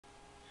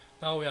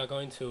Now we are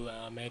going to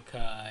make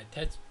a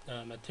test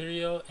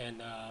material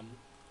and a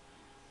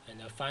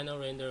final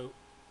render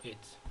it.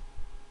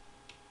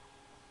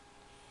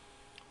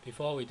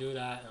 Before we do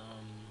that,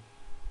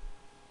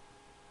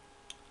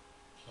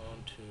 I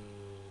want to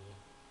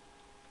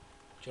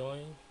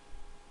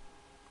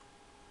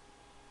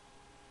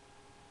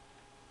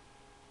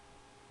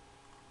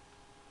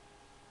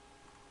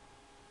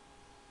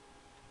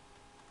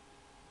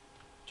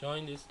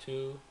join these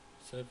two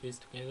surfaces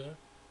together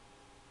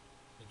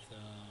with the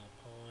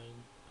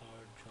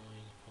power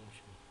join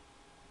function.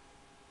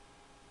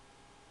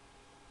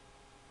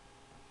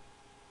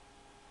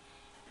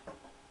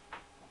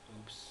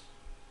 Oops,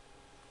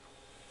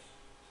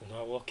 it's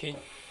not working.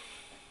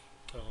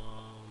 So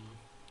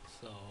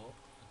I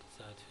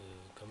decide to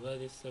convert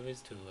this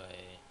surface to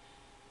a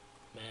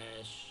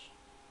mesh.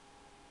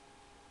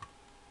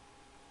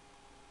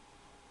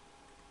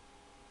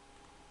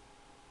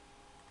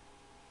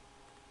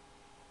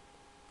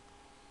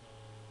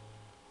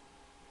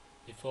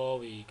 Before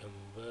we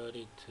convert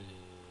it to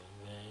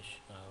mesh,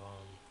 I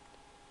want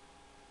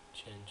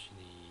to change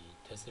the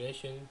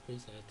tessellation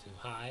preset to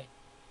high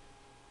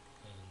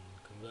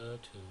and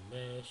convert to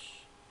mesh.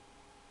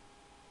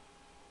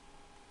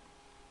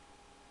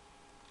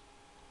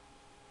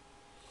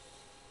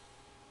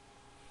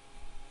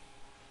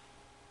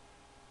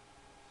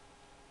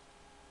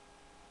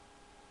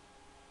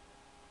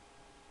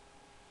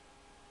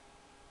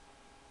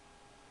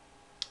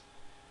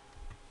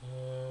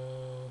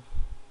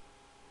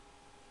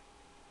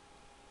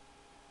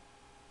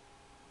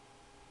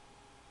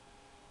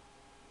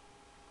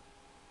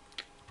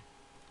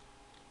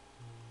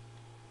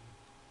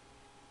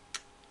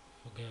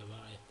 Forget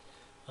about it.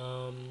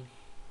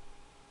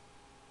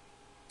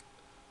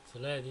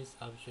 Select this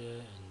object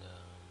and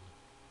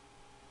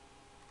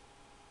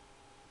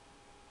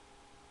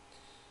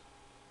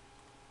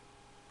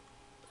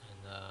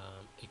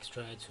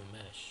extract to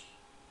mesh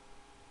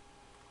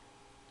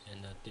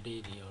and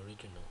delete the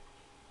original.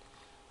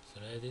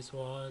 Select this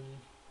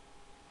one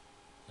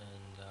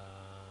and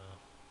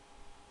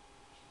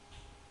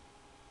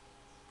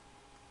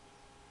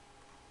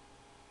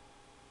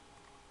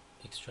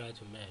extract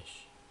to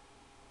mesh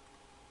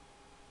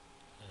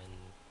and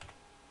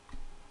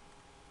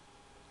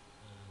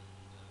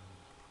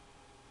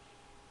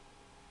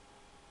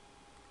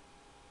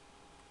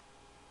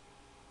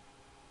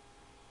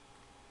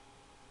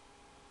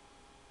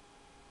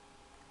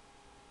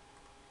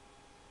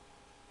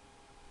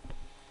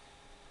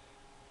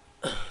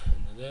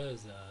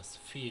there's a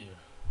sphere.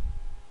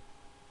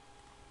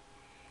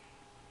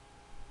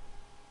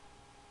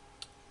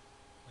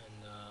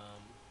 And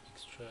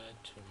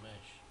extract to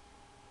mesh.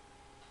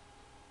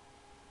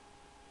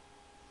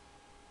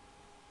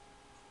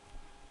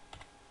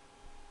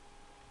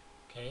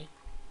 Okay.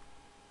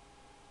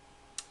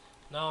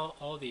 Now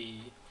all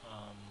the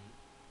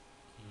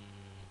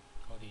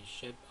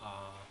shape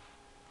are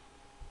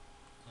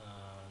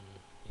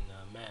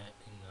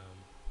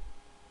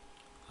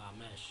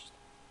meshed.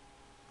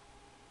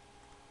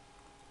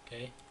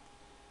 Okay.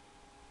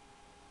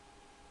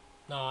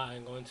 Now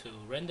I'm going to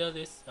render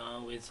this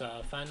with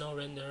final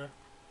render,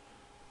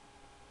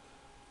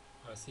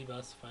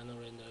 CBus final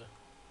render.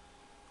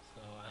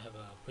 So I have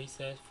a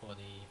preset for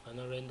the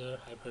final render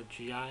hyper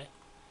GI.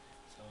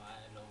 So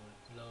I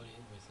load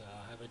it with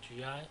hyper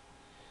GI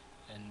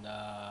and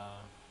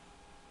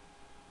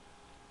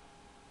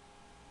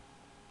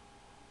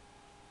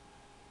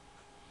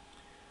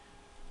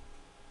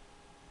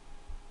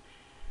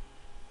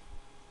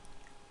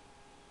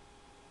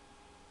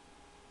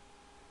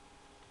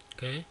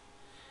okay.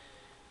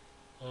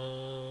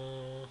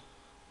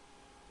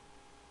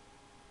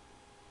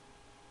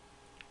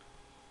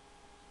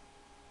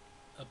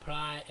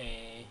 Apply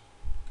a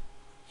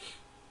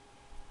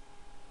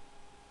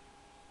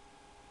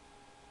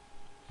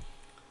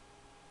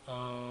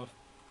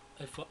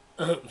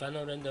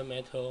final render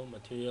metal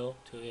material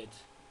to it.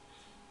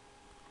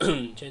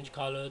 Change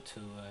color to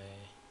a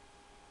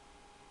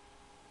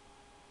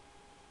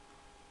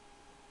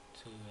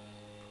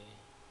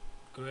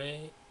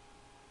gray,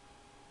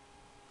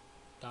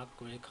 dark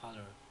gray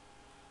color,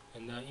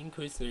 and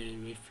increase the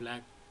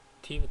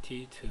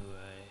reflectivity to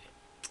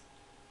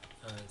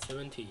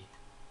 70,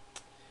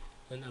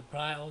 and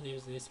apply all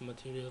this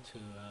material to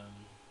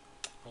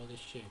all this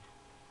shape.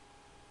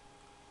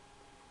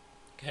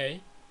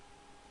 Okay,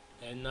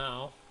 and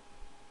now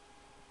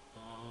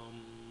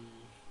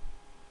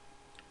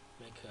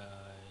make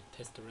a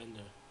test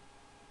render.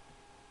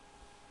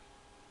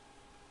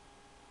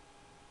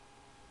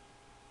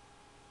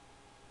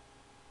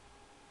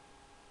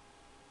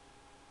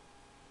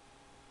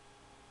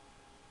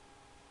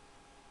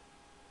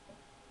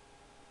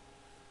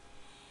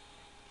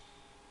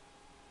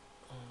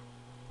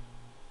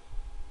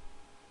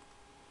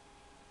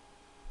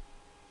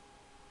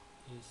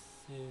 This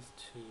seems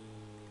to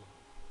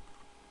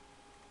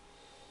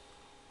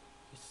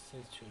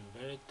be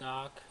very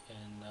dark,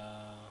 and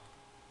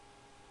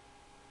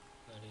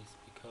that is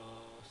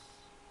because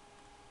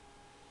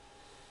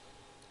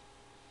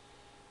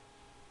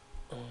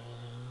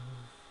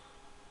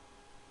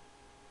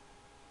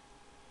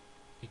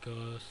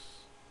because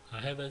I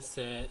haven't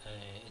set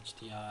a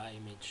HDRI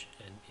image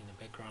in the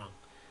background.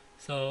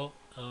 So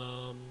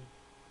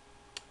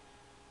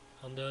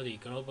under the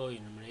global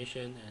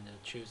illumination and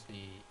choose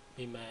the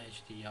bitmap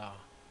HDR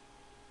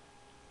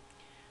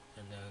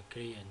and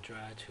click and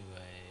drag to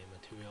a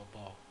material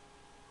ball.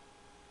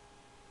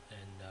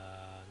 And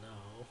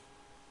now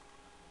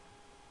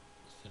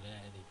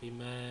select the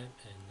bitmap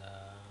and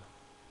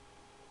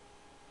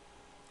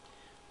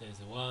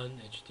there's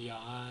one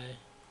HDRI.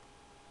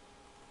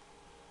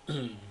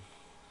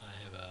 I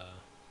have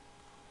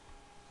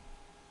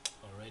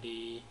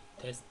already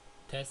test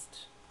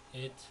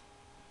it.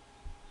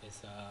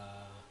 It's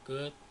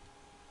good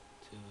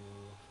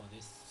for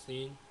this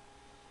scene.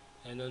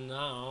 And then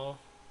now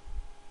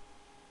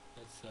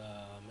let's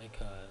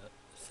make a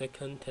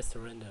second test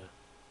render.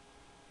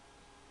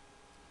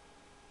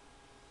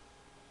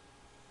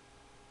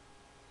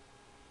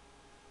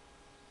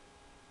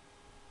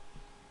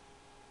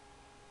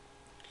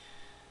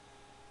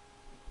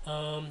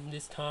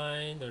 This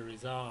time the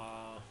results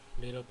are a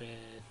little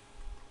bit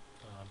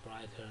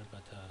brighter,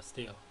 but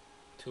still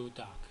too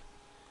dark.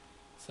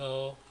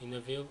 So in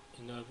the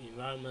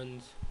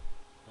environment,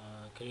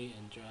 click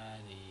and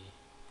drag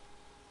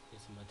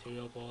this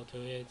material ball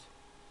to it,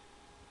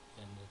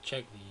 and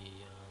check the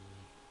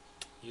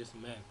use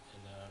map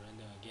and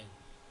render again.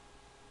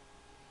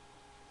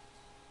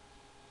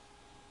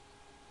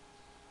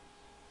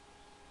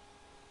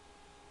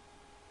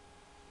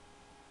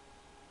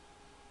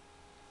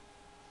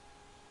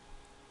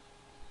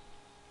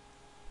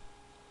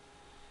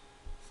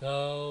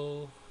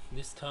 So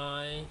this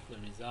time the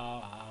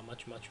results are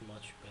much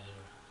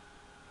better.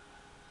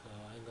 So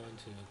I'm going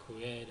to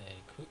create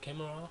a quick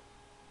camera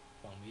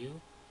from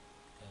view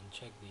and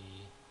turn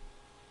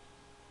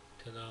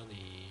on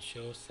the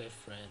show safe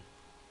frame.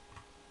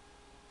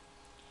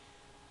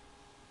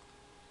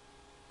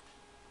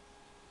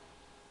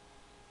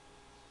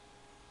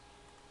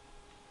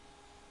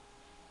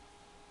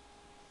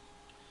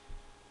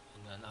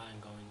 And then I'm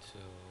going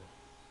to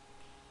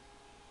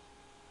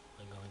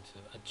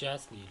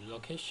adjust the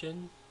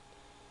location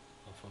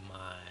of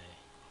my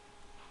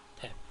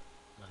tab,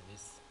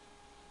 this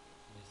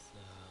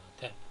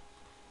tab.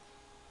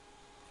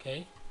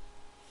 Okay,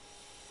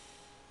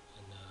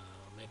 and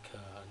make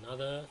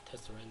another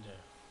test render.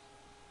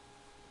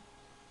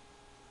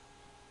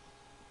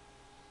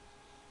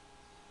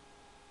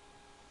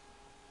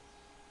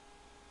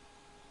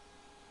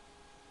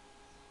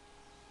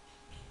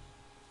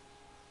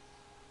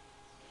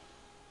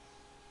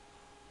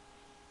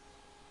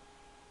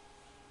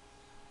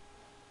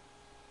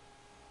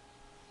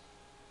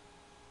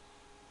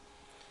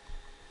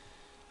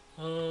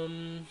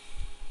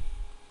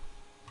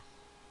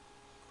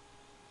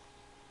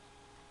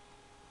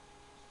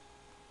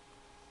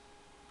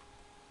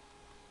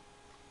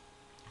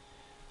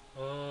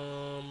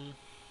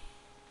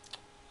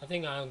 I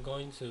think I'm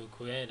going to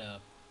create a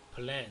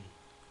plan.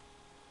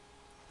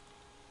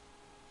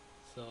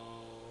 So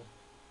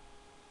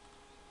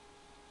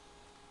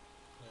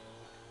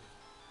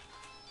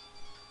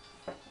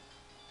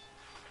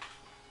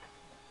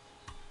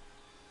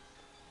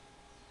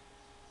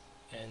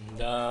and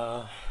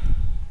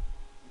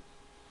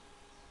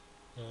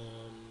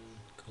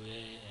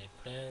create a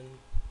plan.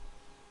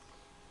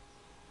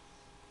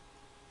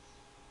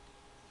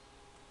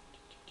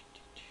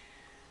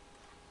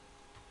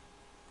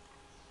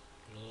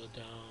 Load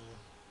down.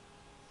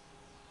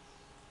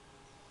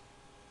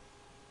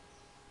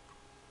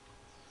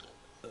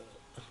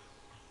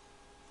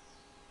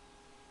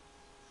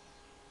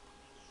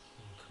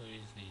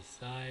 Increase the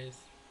size.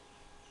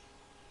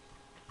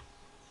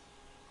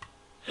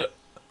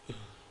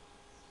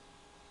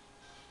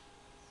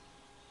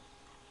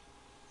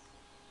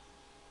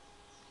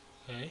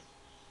 Okay.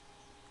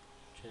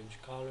 Change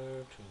color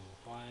to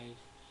white.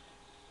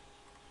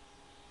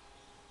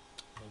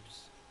 Oops.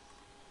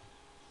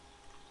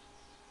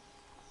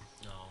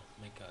 Now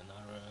make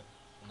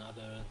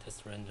another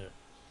test render.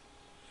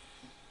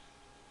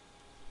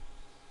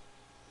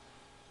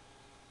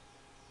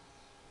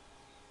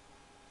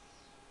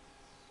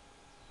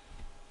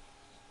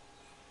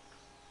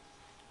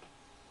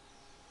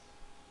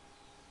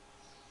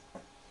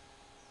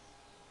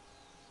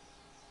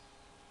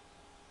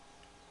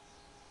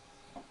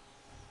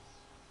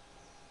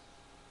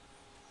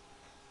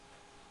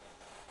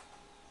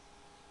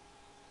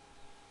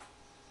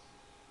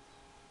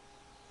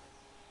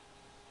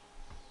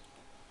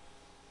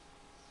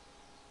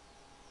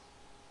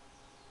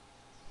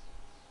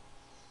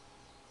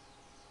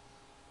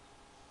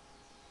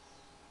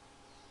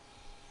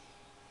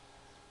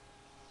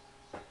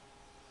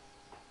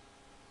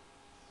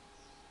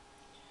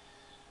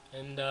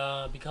 And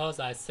because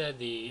I set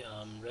the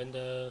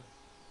render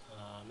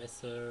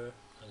method,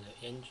 the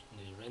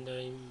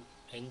rendering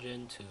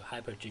engine to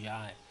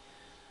HDRI,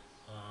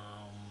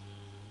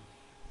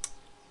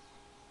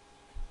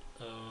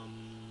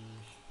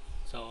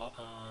 so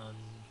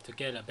to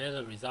get a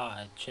better result,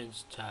 I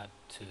changed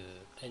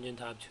engine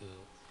type to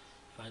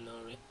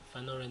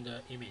final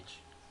render image.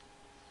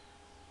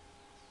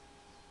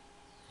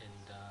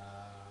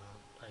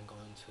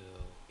 want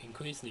to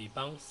increase the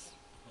bounce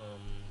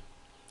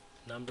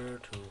number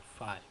to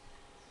 5,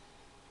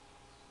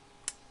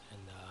 and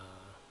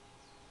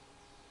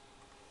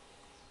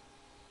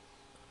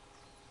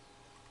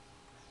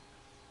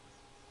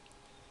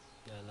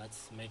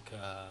let's make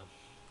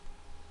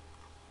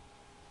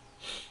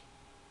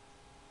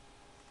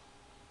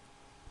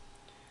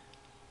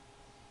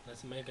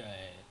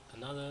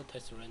another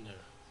test render.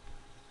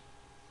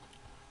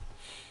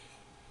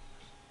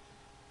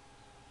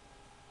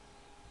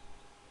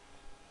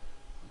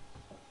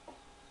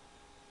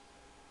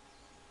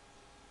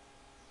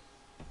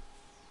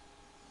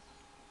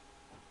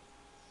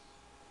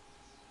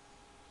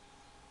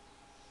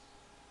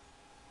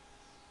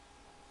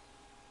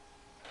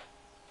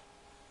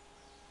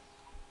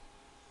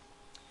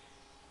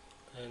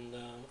 And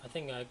I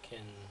think I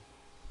can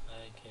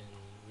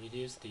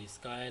reduce the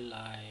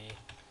skyline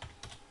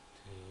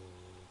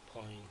to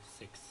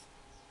 0.6.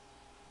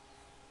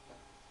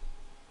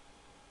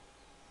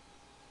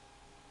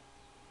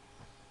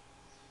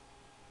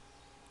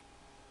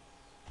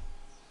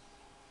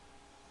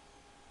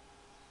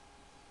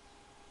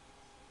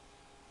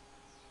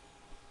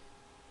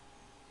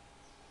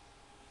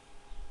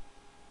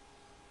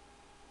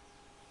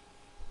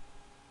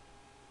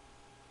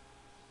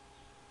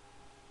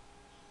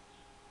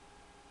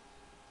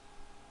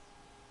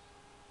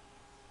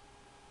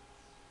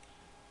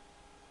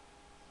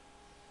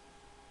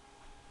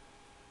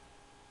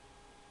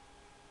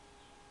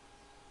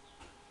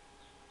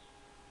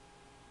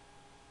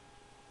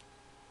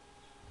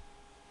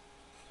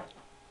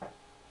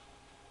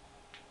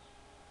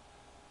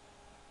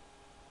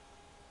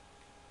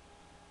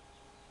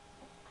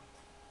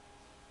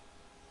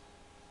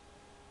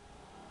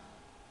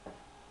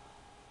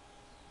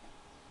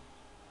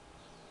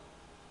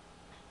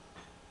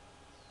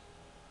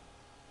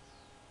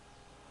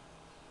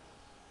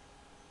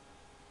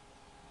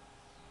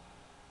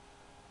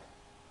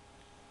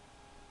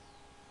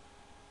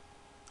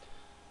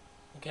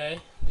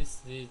 Okay,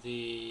 this is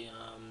the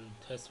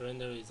test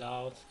render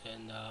result,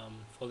 and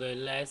for the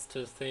last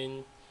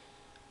thing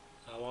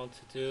I want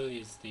to do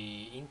is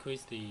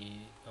increase the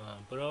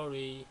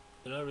blurry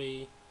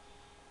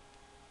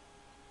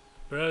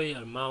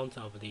amount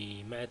of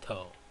the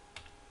metal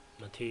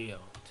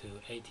material to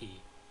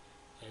 80,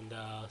 and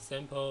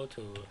sample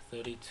to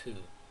 32,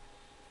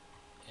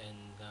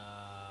 and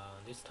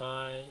this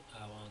time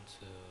I want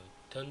to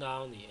turn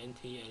down the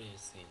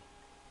anti-aliasing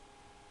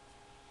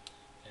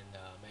and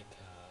make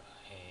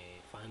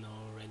a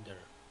final render.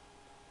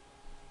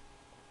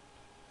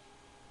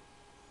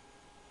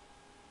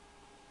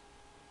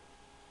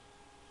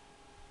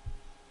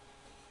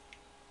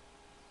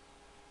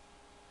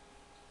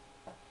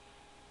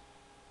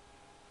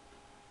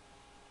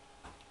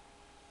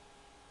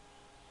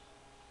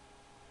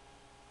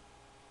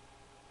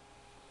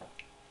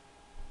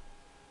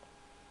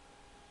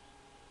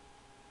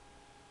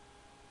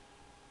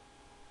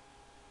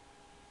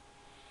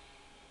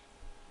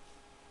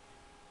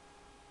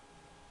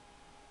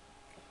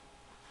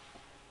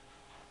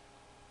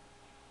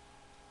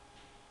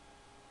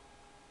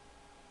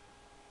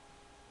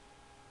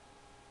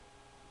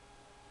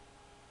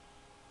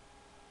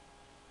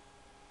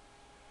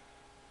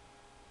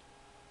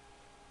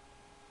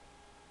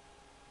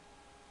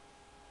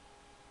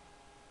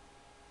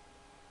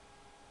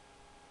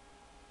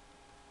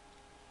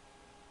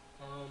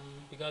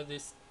 Because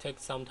this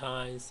takes some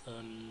time,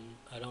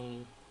 I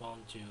don't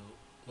want to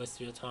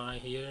waste your time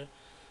here,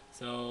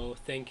 so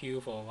thank you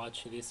for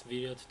watching this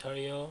video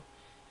tutorial,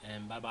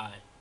 and bye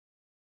bye.